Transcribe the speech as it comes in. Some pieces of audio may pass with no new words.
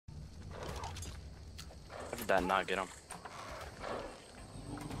that not get him?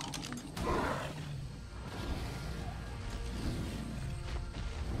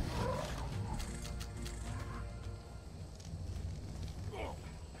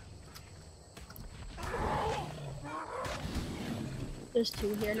 There's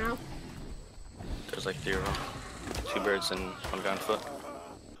 2 here now. There's like 3 of them. 2 birds and 1 guy on foot.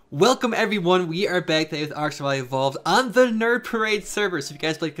 Welcome everyone, we are back today with Ark Server Evolved on the Nerd Parade server. So if you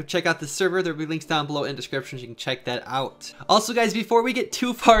guys would like to check out the server, there will be links down below in the description so you can check that out. Also guys, before we get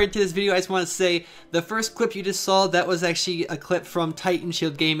too far into this video, I just want to say the first clip you just saw, that was actually a clip from Titan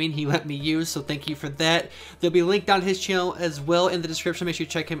Shield Gaming. He let me use, so thank you for that. There'll be a link down to his channel as well in the description. Make sure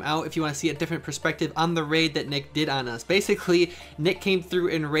you check him out if you want to see a different perspective on the raid that Nick did on us. Basically, Nick came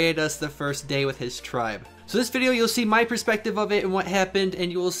through and raided us the first day with his tribe. So this video, you'll see my perspective of it and what happened, and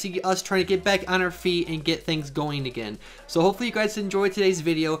you will see us trying to get back on our feet and get things going again. So hopefully you guys enjoyed today's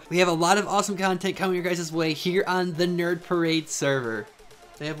video. We have a lot of awesome content coming your guys' way here on the Nerd Parade server.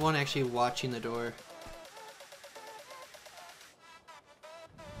 They have one actually watching the door.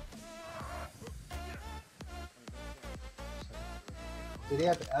 Do they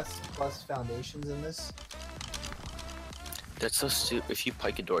have S+ foundations in this? That's so stupid. If you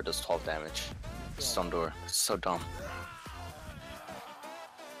pike a door, it does 12 damage. Stone door. It's so dumb.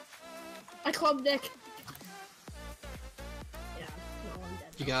 I clubbed Nick. Yeah, no, I'm dead.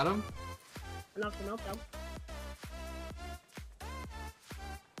 You got him? I knocked him out though.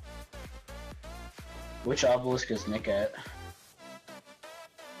 Which obelisk is Nick at?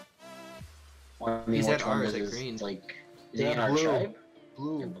 I mean, He's which at one ours, was at his, green. like, is he Yeah, in our blue. tribe?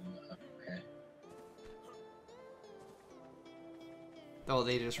 Blue. Okay. Oh,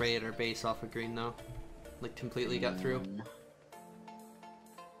 they just raided our base off of green though. Like completely got through.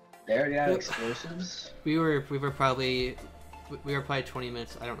 They already got Yep. explosives? We were probably 20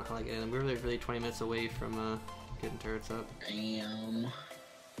 minutes. I don't know how I get in. We were really 20 minutes away from getting turrets up. Damn.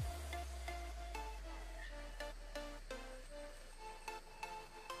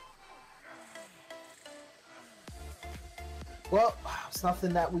 Well, it's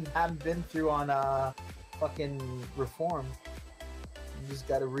nothing that we haven't been through on fucking Reform. You just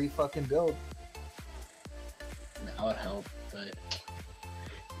gotta re-fucking build. That would help, but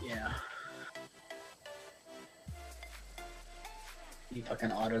yeah. You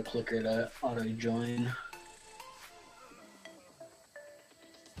fucking auto clicker to auto join.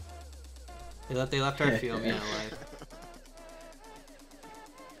 They left our field, yeah, alive.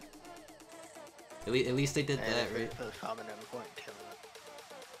 At least they did that, right?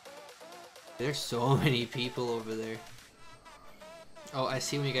 There's so many people over there. Oh, I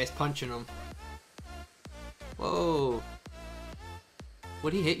see when you guys punching them. Whoa!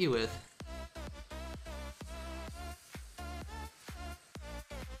 What'd he hit you with?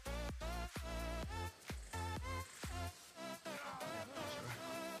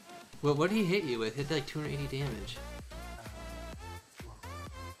 Well, what did he hit you with? Hit like 280 damage.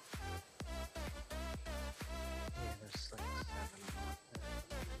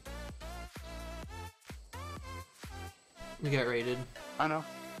 We got raided. I know.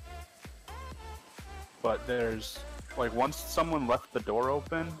 But there's, like, once someone left the door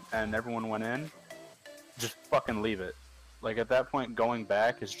open and everyone went in, just fucking leave it. Like, at that point, going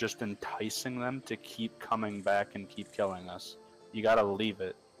back is just enticing them to keep coming back and keep killing us. You gotta leave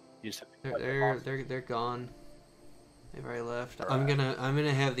it. You just have to They're gone. They've already left. I'm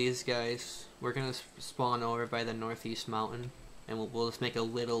gonna have these guys. We're gonna spawn over by the northeast mountain, and we'll just make a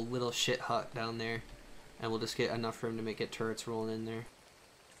little shit hut down there, and we'll just get enough room to get turrets rolling in there.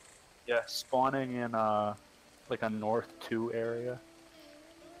 Yeah, spawning in like a north 2 area.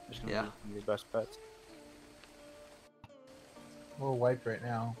 Just gonna be your best bets. We're wiped right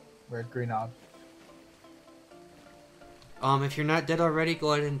now. We're at Green Ob. If you're not dead already,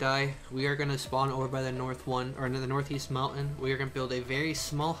 go ahead and die. We are gonna spawn over by the north one, or the northeast mountain. We are gonna build a very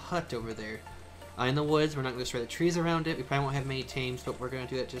small hut over there. In the woods, we're not gonna destroy the trees around it. We probably won't have many tames, but we're gonna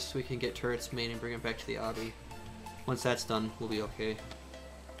do that just so we can get turrets made and bring them back to the obby. Once that's done, we'll be okay.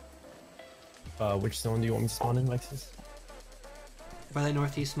 Which zone do you want me to spawn in, Mexsus? By the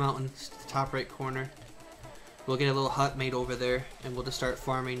northeast mountain, the top right corner. We'll get a little hut made over there, and we'll just start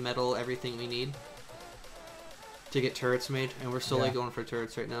farming metal, everything we need to get turrets made, and we're slowly going for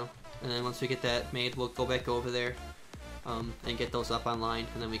turrets right now. And then once we get that made, we'll go back over there and get those up online,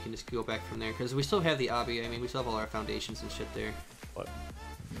 and then we can just go back from there, because we still have the obby. I mean, we still have all our foundations and shit there. What?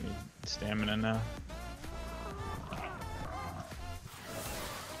 I need stamina now.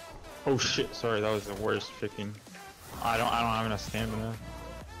 Oh shit, sorry, that was the worst freaking... I don't have enough stamina.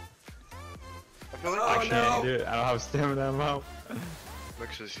 I can't do it, I don't have stamina, I'm out.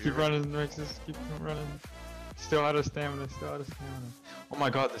 Mexsus, Keep running, Mexsus, keep running. Still out of stamina, Oh my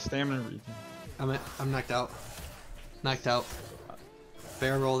god, the stamina regen. I'm knocked out. Knocked out.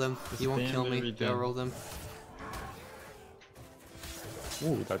 Barrel roll them. The You won't kill me. stamina Barrel roll them.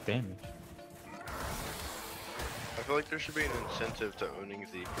 Ooh, that damage. I feel like there should be an incentive to owning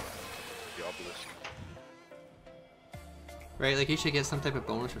the obelisk. Right, like you should get some type of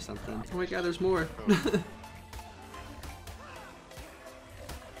bonus or something. Oh my god, there's more.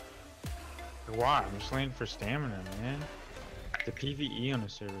 Why? I'm just waiting for stamina, man. The PvE on the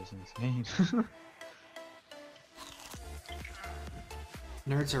server is insane.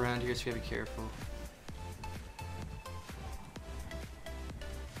 Nerds around here, so you gotta be careful.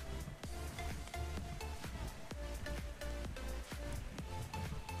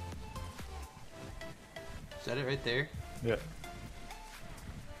 Is that it right there? Yeah.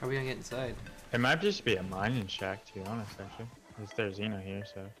 How are we gonna get inside? It might just be a mining shack, to be honest, actually. There's Xeno here,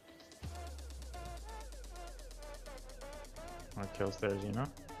 so. Wanna kill Xeno?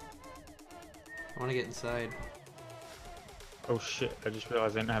 I wanna get inside. Oh shit, I just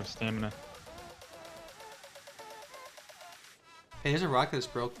realized I didn't have stamina. Hey, there's a rock that's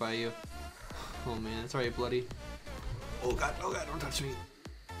broke by you. Oh man, it's already bloody. Oh god, don't touch me.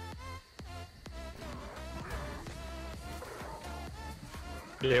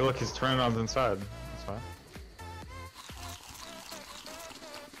 Yeah, look, his turn-on's inside. That's fine.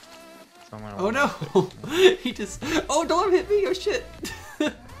 Oh no! He just. Oh, don't hit me! Oh shit!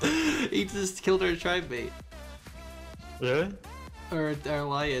 He just killed our tribe mate. Really? Or our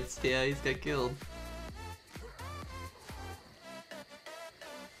alliance. Yeah, he's got killed.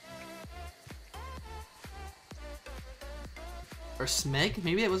 Or Smeg?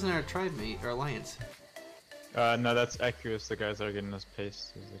 Maybe that wasn't our tribe mate or alliance. No, that's Equus, the guys that are getting us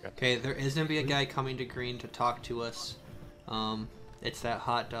pace. Okay, there is gonna be a guy coming to green to talk to us. It's that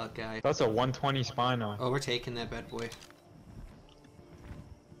hot dog guy. That's a 120 Spino. Oh, we're taking that bad boy.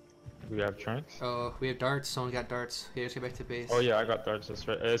 Do we have tranks? Oh, we have darts. Someone got darts. Okay, let's get back to base. Oh yeah, I got darts, that's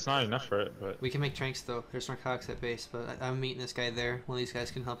right. It's not enough for it, but... We can make tranks though. There's narcotics at base, but I'm meeting this guy there. One of these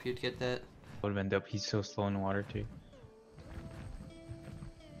guys can help you to get that. Would've been dope. He's so slow in the water too.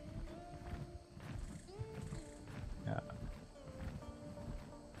 Yeah.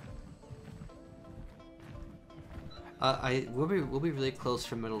 We'll be really close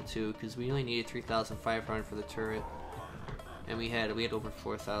for middle too, because we only needed 3,500 for the turret, and we had over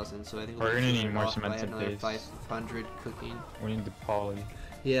 4,000. So I think we're gonna need more off by cement another base. 500 cooking. We need the poly.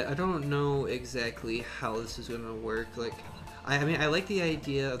 Yeah, I don't know exactly how this is gonna work. Like, I mean, I like the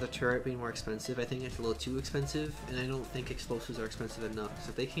idea of the turret being more expensive. I think it's a little too expensive, and I don't think explosives are expensive enough. So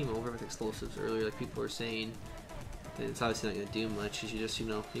if they came over with explosives earlier, like people were saying, then it's obviously not gonna do much. You should just,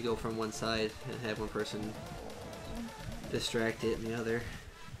 you go from one side and have one person distract it and the other.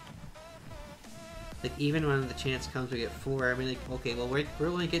 Like, even when the chance comes we get 4, I mean, like, okay, well, we're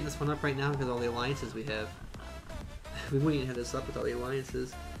only getting this one up right now because of all the alliances we have. We wouldn't even have this up with all the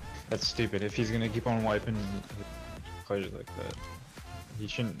alliances. That's stupid. If he's gonna keep on wiping players like that, he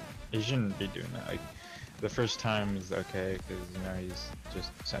shouldn't be doing that. Like, the first time is okay because he's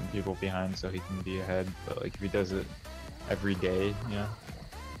just sending people behind so he can be ahead. But like if he does it every day,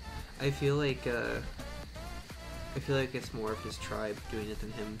 I feel like it's more of his tribe doing it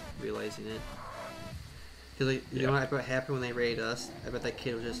than him realizing it. Cause like, you know what happened when they raided us? I bet that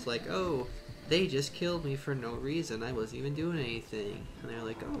kid was just like, oh, they just killed me for no reason. I wasn't even doing anything. And they're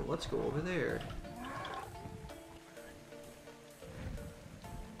like, oh, let's go over there.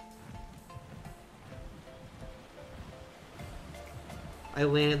 I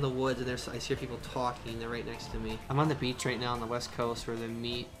land in the woods and I hear people talking. They're right next to me. I'm on the beach right now on the west coast where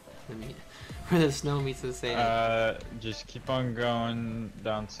where the snow meets the sand. Just keep on going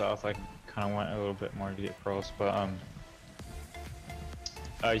down south. I kind of went a little bit more to get across, but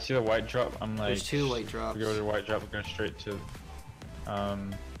you see the white drop? I'm like, there's 2 white drops. We go to the white drop, we're going straight to,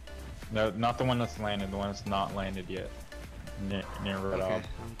 no, not the one that's landed, the one that's not landed yet, near Red Okay, Ob.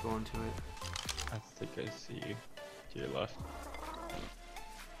 I'm going to it. I think I see you to your left.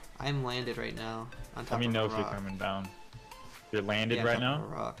 I'm landed right now on top Let me of know a if rock. you're coming down. You're landed Yeah, right on top now?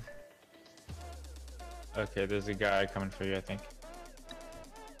 of a rock. Okay, there's a guy coming for you, I think.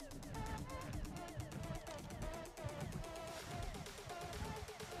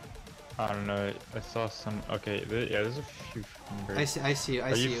 I don't know. I saw some. Okay, yeah, there's a few. I see you.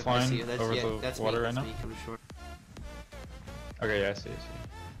 I Are see you you. flying I see you. That's, over yeah, the that's water me. right That's now? me coming short. Okay, yeah, I see.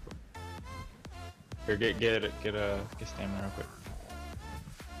 Here, get stamina real quick.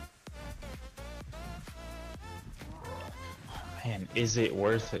 Man, is it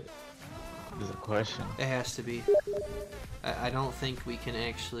worth it? Is the question. It has to be. I don't think we can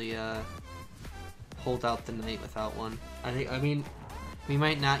actually hold out the night without one. I mean, we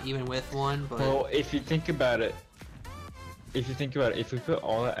might not even with one, but Well, if you think about it, if we put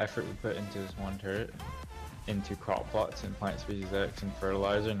all that effort we put into this one turret, into crop plots and plant species X and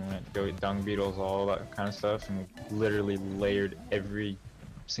fertilizer, and we went to go get dung beetles, all that kind of stuff, and we literally layered every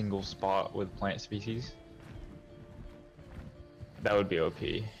single spot with plant species, that would be OP.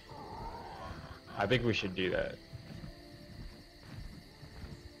 I think we should do that.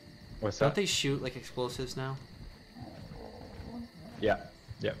 What's don't that? they shoot like explosives now? Yeah,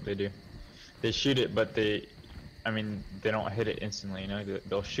 they do. They shoot it, but they don't hit it instantly. You know,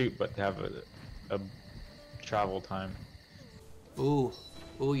 they'll shoot, but they have a travel time. Ooh,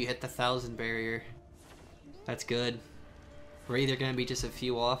 you hit the 1,000 barrier. That's good. We're either gonna be just a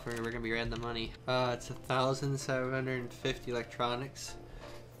few off, or we're gonna be right in the money. It's 1,750 electronics,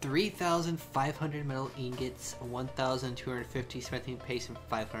 3,500 metal ingots, 1,250 cementing paste, and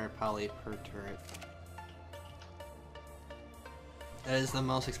 500 poly per turret. That is the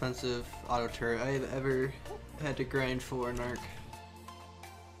most expensive auto turret I've ever had to grind for in Ark.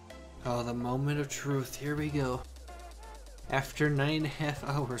 Oh, the moment of truth. Here we go. After 9.5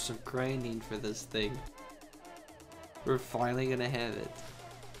 hours of grinding for this thing, we're finally gonna have it.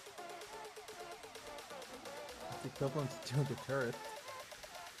 It's equivalent to 200 turrets.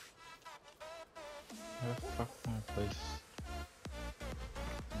 Where the fuck can I place?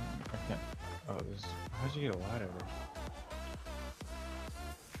 I can't. Oh, this. How'd you get a ladder there?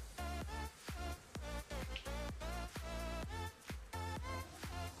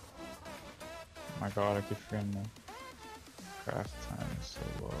 Oh my god, I keep forgetting the craft time is so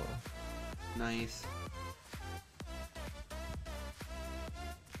low. Nice.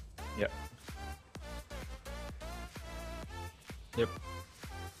 Yep.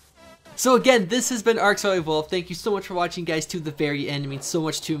 So again, this has been Ark Server Evolved. Thank you so much for watching, guys, to the very end. It means so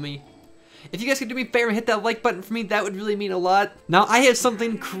much to me. If you guys could do me a favor and hit that like button for me, that would really mean a lot. Now, I have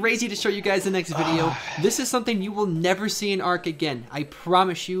something crazy to show you guys in the next video. This is something you will never see in Ark again. I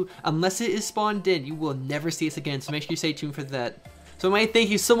promise you, unless it is spawned in, you will never see this again. So make sure you stay tuned for that. So, thank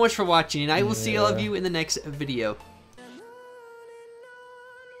you so much for watching, and I will see all of you in the next video.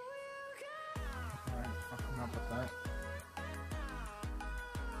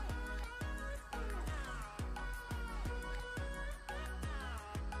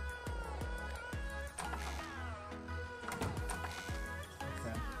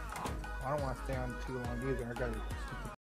 I don't want to stay on too long either. I gotta